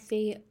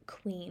 healthy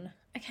queen.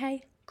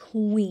 Okay?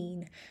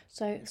 Queen.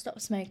 So stop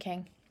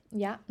smoking.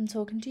 Yeah, I'm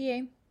talking to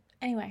you.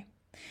 Anyway,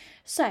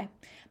 so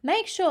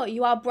make sure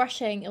you are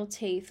brushing your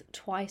teeth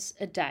twice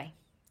a day.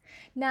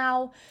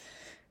 Now,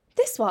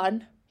 this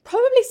one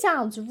probably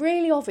sounds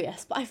really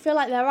obvious, but I feel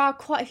like there are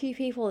quite a few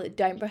people that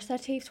don't brush their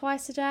teeth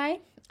twice a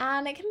day.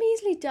 And it can be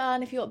easily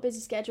done if you've got a busy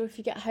schedule, if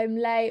you get home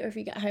late, or if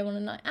you get home on a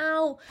night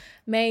out.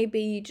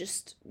 Maybe you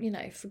just,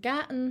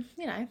 forget, and,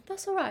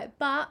 that's all right.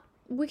 But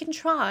we can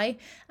try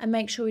and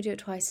make sure we do it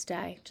twice a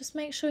day. Just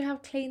make sure you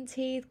have clean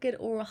teeth, good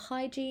oral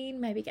hygiene,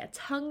 maybe get a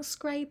tongue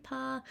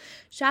scraper.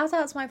 Shout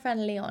out to my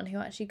friend Leon, who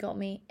actually got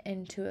me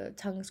into a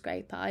tongue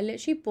scraper. I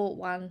literally bought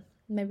one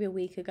maybe a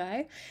week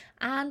ago,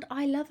 and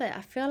I love it. I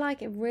feel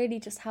like it really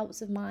just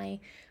helps with my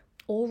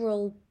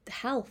oral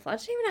health. I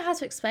don't even know how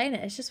to explain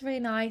it. It's just really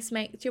nice,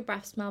 makes your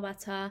breath smell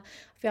better. I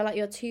feel like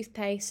your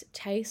toothpaste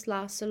taste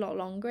lasts a lot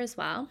longer as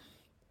well.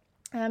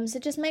 So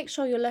just make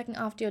sure you're looking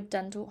after your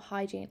dental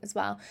hygiene as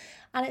well.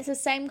 And it's the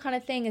same kind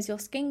of thing as your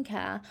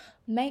skincare.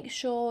 Make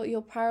sure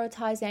you're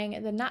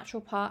prioritizing the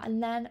natural part,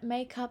 and then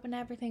makeup and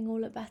everything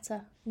will look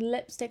better.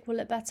 Lipstick will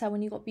look better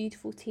when you've got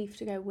beautiful teeth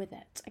to go with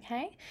it,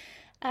 okay?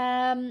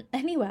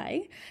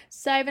 Anyway,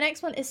 so the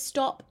next one is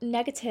stop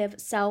negative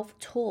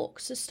self-talk.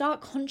 So start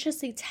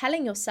consciously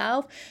telling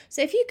yourself.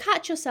 So if you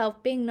catch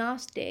yourself being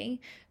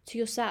nasty to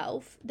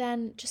yourself,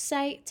 then just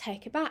say,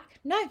 take it back.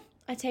 No,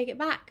 I take it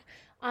back.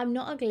 I'm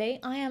not ugly.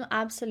 I am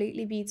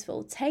absolutely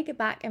beautiful. Take it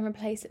back and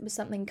replace it with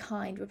something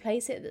kind.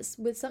 Replace it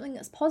with something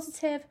that's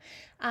positive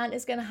and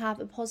is going to have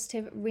a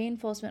positive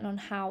reinforcement on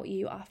how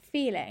you are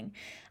feeling.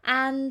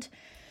 And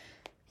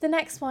the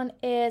next one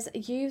is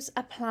use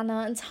a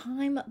planner and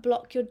time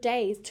block your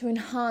days to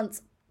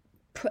enhance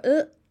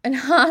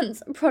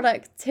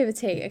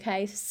productivity,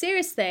 okay?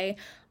 Seriously,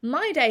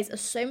 my days are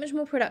so much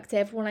more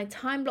productive when I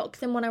time block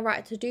them, when I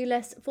write a to-do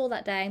list for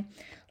that day.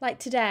 Like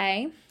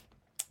today,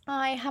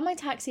 I had my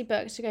taxi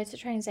booked to go to the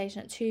train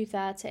station at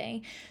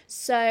 2:30,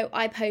 so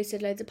I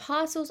posted loads of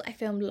parcels, I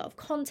filmed a lot of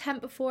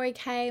content before I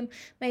came,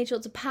 made sure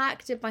to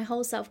pack, did my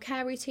whole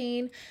self-care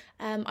routine,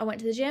 I went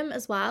to the gym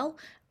as well.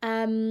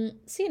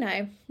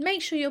 So,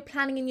 make sure you're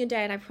planning in your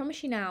day, and I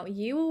promise you now,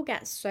 you will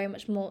get so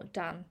much more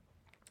done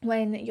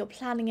when you're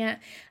planning it,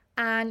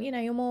 and,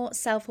 you're more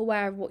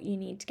self-aware of what you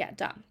need to get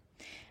done.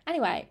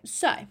 Anyway,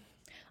 so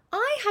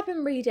I have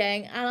been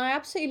reading, and I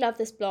absolutely love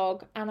this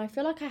blog, and I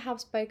feel like I have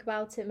spoke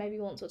about it maybe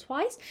once or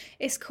twice.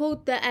 It's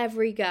called The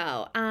Every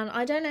Girl, and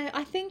I don't know,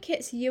 I think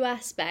it's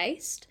US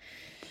based,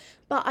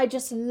 but I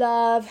just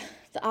love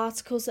the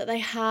articles that they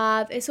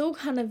have. It's all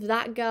kind of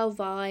that girl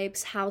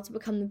vibes, how to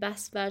become the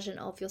best version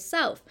of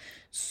yourself.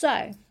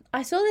 So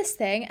I saw this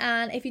thing,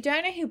 and if you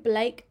don't know who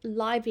Blake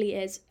Lively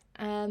is,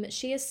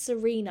 she is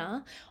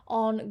Serena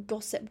on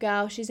Gossip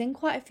Girl. She's in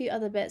quite a few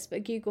other bits,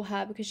 but Google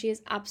her because she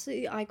is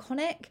absolutely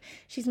iconic.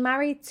 She's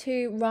married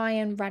to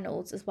Ryan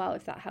Reynolds as well,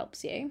 if that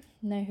helps you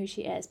know who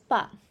she is.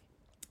 But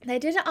they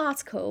did an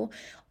article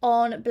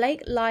on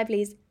Blake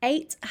Lively's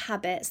 8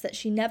 habits that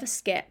she never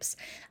skips.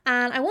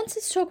 And I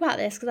wanted to talk about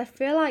this because I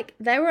feel like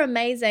they were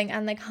amazing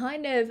and they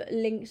kind of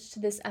linked to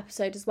this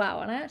episode as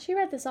well. And I actually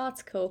read this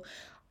article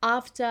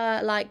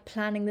after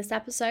planning this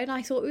episode.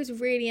 I thought it was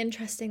really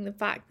interesting, the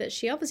fact that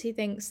she obviously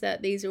thinks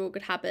that these are all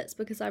good habits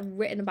because I've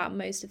written about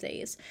most of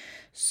these.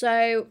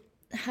 So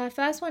her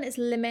first one is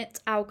limit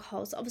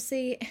alcohol. So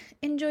obviously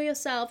enjoy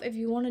yourself. If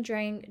you want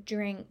to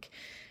drink.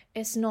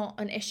 It's not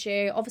an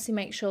issue. Obviously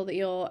make sure that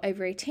you're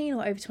over 18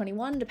 or over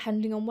 21,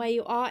 depending on where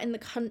you are in the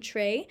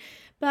country.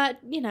 But,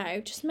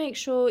 just make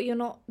sure you're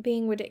not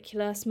being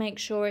ridiculous. Make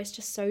sure it's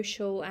just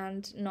social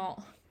and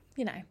not,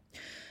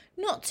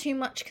 not too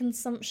much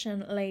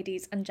consumption,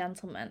 ladies and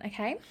gentlemen,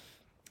 okay?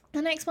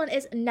 The next one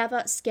is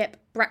never skip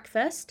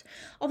breakfast.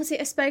 Obviously,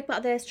 I spoke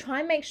about this. Try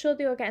and make sure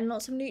that you're getting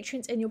lots of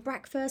nutrients in your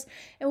breakfast.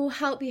 It will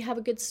help you have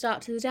a good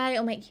start to the day.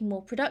 It'll make you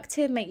more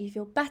productive, make you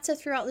feel better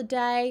throughout the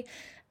day.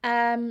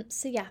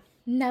 So yeah,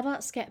 never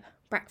skip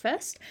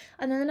breakfast.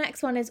 And then the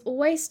next one is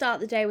always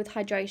start the day with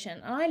hydration.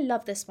 And I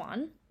love this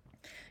one,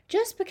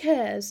 just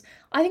because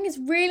I think it's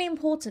really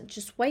important to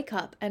just wake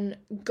up and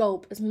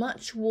gulp as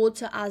much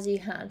water as you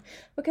can.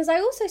 Because I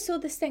also saw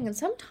this thing, and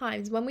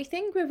sometimes when we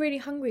think we're really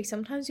hungry,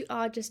 sometimes we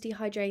are just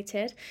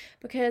dehydrated,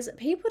 because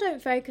people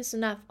don't focus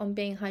enough on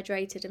being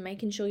hydrated and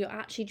making sure you're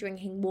actually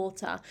drinking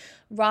water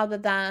rather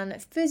than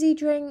fizzy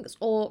drinks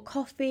or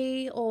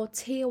coffee or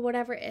tea or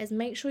whatever it is.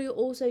 Make sure you're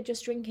also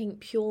just drinking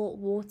pure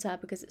water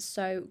because it's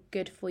so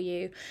good for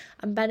you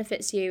and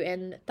benefits you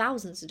in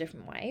thousands of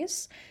different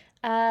ways.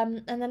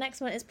 And the next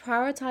one is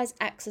prioritize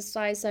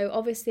exercise. So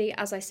obviously,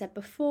 as I said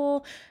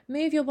before,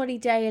 move your body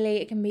daily.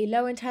 It can be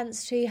low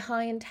intensity,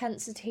 high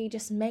intensity.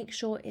 Just make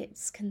sure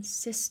it's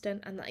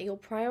consistent and that you're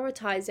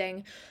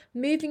prioritizing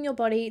moving your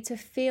body to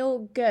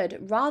feel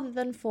good rather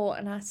than for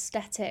an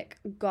aesthetic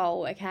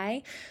goal,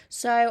 okay?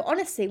 So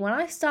honestly, when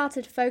I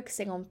started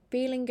focusing on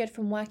feeling good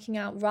from working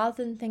out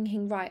rather than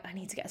thinking, right, I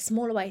need to get a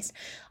smaller waist,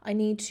 I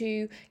need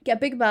to get a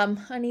big bum,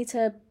 I need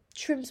to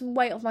trim some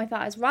weight off my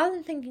thighs, rather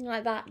than thinking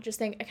like that, just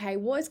think, okay,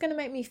 what is going to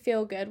make me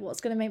feel good? What's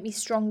going to make me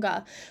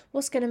stronger?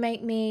 What's going to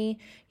make me,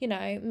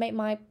 make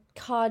my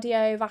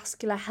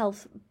cardiovascular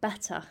health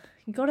better?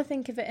 You got to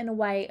think of it in a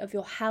way of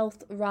your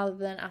health rather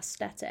than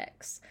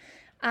aesthetics.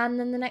 And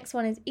then the next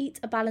one is eat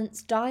a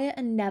balanced diet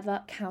and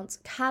never count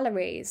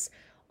calories.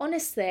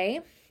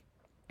 Honestly,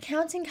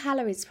 counting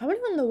calories is probably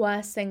one of the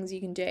worst things you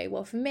can do.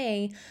 Well, for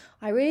me,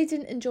 I really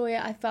didn't enjoy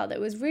it. I felt that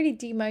it was really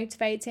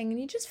demotivating, and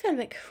you just feel a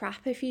bit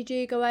crap if you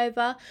do go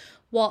over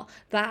what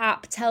that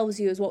app tells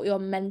you is what you're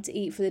meant to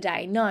eat for the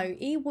day. No,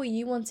 eat what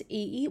you want to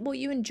eat what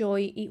you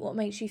enjoy, eat what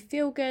makes you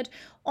feel good,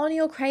 honour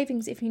your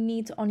cravings if you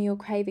need to honour your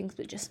cravings,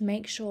 but just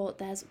make sure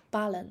there's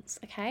balance,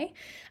 okay?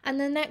 And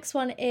the next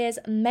one is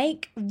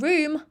make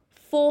room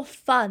for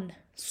fun.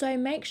 So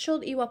make sure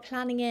that you are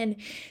planning in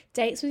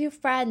dates with your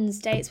friends,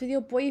 dates with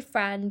your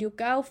boyfriend, your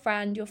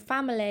girlfriend, your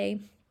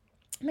family.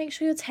 Make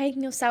sure you're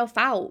taking yourself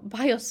out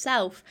by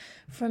yourself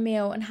for a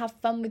meal and have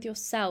fun with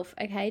yourself,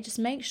 okay? Just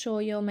make sure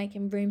you're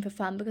making room for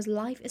fun, because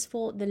life is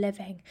for the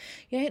living.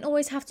 You don't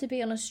always have to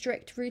be on a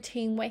strict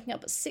routine, waking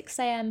up at 6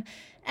 a.m.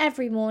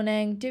 every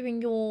morning, doing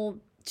your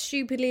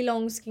stupidly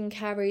long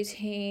skincare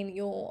routine,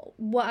 your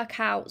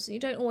workouts. You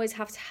don't always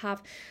have to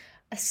have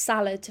a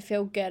salad to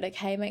feel good,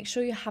 okay? Make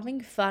sure you're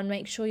having fun,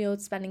 make sure you're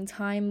spending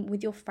time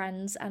with your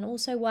friends, and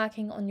also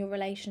working on your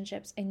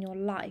relationships in your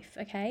life,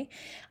 okay?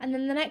 And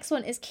then the next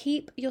one is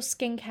keep your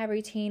skincare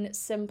routine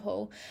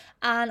simple.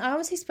 And I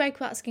obviously spoke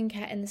about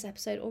skincare in this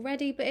episode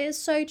already, but it is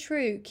so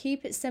true.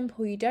 Keep it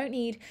simple. You don't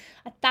need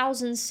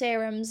 1,000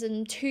 serums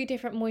and 2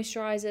 different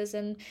moisturizers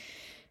and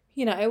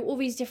all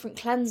these different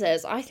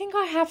cleansers. I think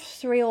I have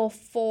 3 or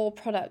 4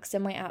 products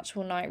in my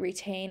actual night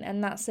routine,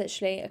 and that's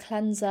literally a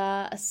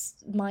cleanser,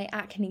 my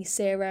acne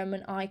serum,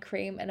 an eye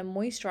cream, and a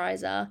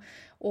moisturizer,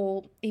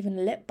 or even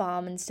a lip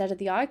balm instead of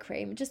the eye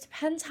cream. It just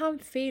depends how I'm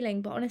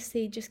feeling, but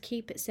honestly, just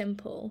keep it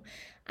simple.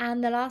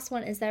 And the last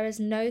one is there is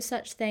no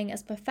such thing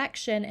as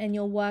perfection in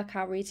your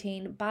workout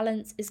routine.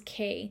 Balance is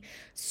key.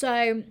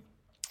 So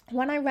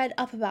when I read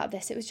up about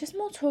this, it was just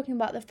more talking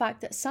about the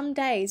fact that some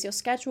days your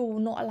schedule will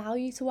not allow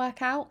you to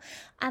work out,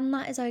 and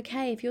that is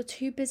okay. If you're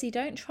too busy,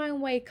 don't try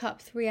and wake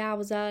up 3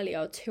 hours earlier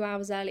or 2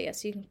 hours earlier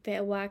so you can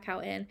fit a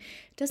workout in.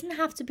 It doesn't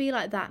have to be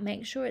like that.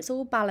 Make sure it's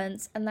all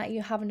balanced and that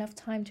you have enough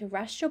time to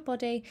rest your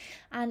body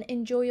and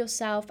enjoy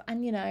yourself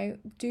and,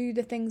 do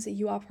the things that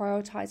you are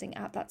prioritizing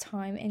at that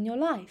time in your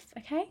life,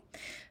 okay?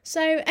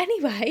 So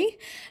anyway,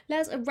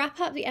 let's wrap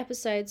up the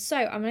episode. So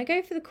I'm going to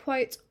go for the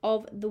quote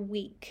of the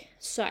week.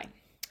 So,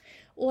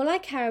 all I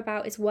care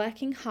about is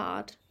working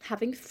hard,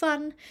 having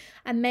fun,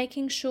 and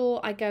making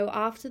sure I go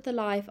after the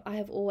life I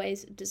have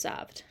always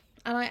deserved.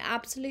 And I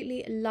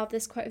absolutely love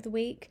this quote of the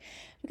week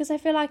because I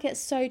feel like it's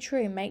so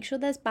true. Make sure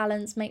there's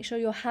balance, make sure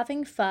you're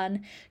having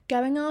fun,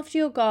 going after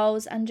your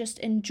goals, and just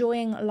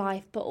enjoying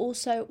life, but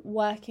also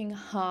working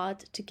hard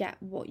to get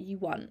what you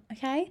want,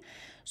 okay?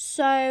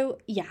 So,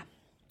 yeah.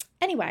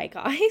 Anyway,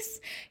 guys,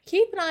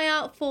 keep an eye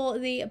out for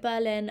the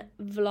Berlin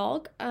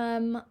vlog.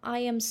 I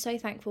am so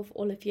thankful for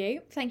all of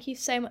you. Thank you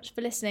so much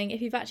for listening.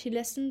 If you've actually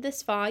listened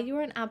this far, you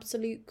are an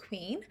absolute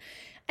queen.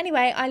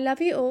 Anyway, I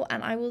love you all,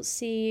 and I will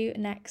see you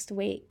next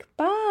week.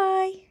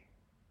 Bye.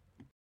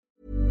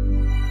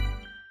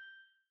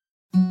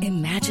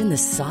 Imagine the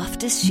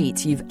softest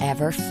sheets you've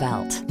ever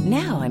felt.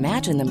 Now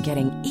imagine them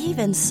getting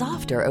even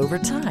softer over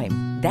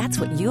time. That's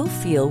what you'll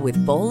feel with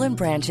Boll &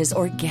 Branch's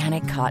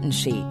organic cotton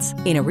sheets.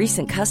 In a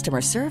recent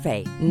customer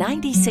survey,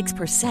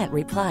 96%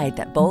 replied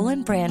that Boll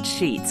 & Branch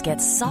sheets get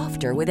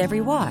softer with every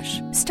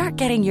wash. Start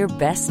getting your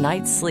best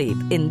night's sleep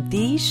in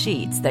these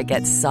sheets that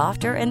get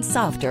softer and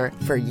softer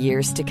for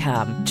years to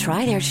come.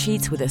 Try their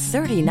sheets with a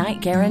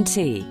 30-night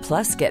guarantee.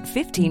 Plus, get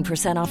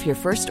 15% off your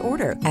first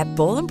order at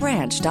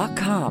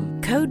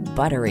bollandbranch.com. Code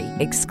BUTTERY.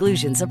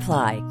 Exclusions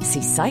apply.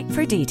 See site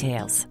for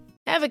details.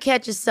 Ever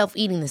catch yourself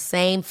eating the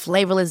same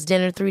flavorless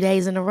dinner 3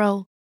 days in a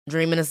row?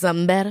 Dreaming of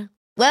something better?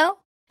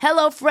 Well,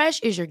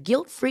 HelloFresh is your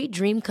guilt-free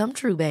dream come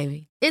true,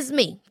 baby. It's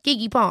me,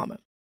 Keke Palmer.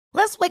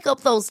 Let's wake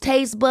up those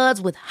taste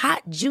buds with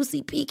hot,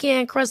 juicy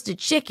pecan-crusted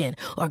chicken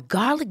or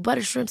garlic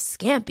butter shrimp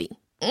scampi.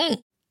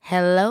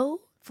 Hello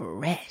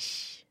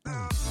Fresh.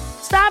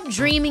 Stop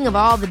dreaming of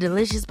all the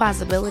delicious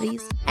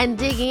possibilities and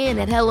dig in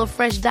at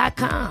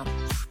HelloFresh.com.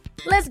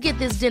 Let's get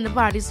this dinner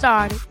party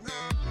started.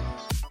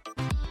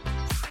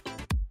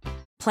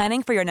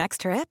 Planning for your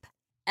next trip?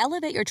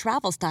 Elevate your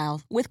travel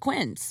style with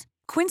Quince.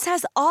 Quince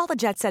has all the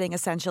jet-setting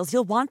essentials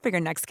you'll want for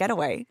your next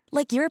getaway,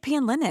 like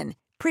European linen,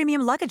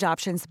 premium luggage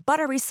options,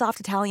 buttery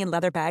soft Italian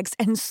leather bags,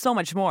 and so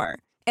much more.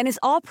 And is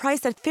all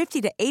priced at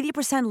 50 to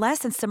 80% less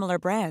than similar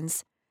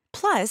brands.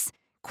 Plus,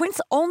 Quince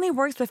only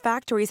works with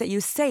factories that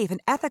use safe and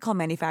ethical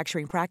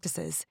manufacturing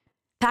practices.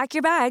 Pack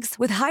your bags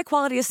with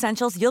high-quality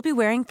essentials you'll be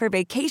wearing for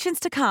vacations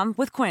to come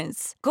with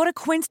Quince. Go to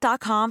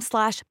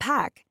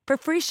quince.com/pack for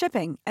free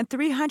shipping and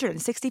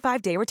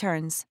 365-day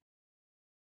returns.